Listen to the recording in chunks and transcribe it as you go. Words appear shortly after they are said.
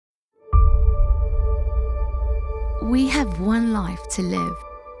We have one life to live,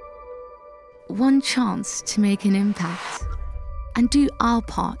 one chance to make an impact and do our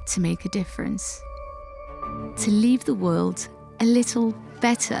part to make a difference, to leave the world a little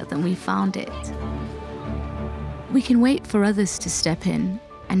better than we found it. We can wait for others to step in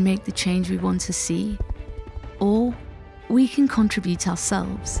and make the change we want to see, or we can contribute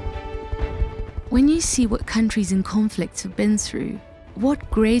ourselves. When you see what countries in conflict have been through, what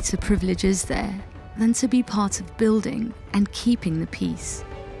greater privilege is there than to be part of building and keeping the peace,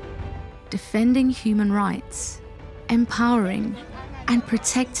 defending human rights, empowering and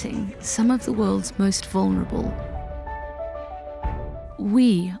protecting some of the world's most vulnerable.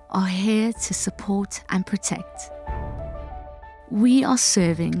 We are here to support and protect. We are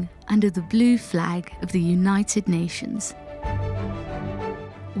serving under the blue flag of the United Nations.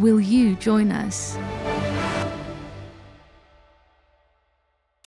 Will you join us?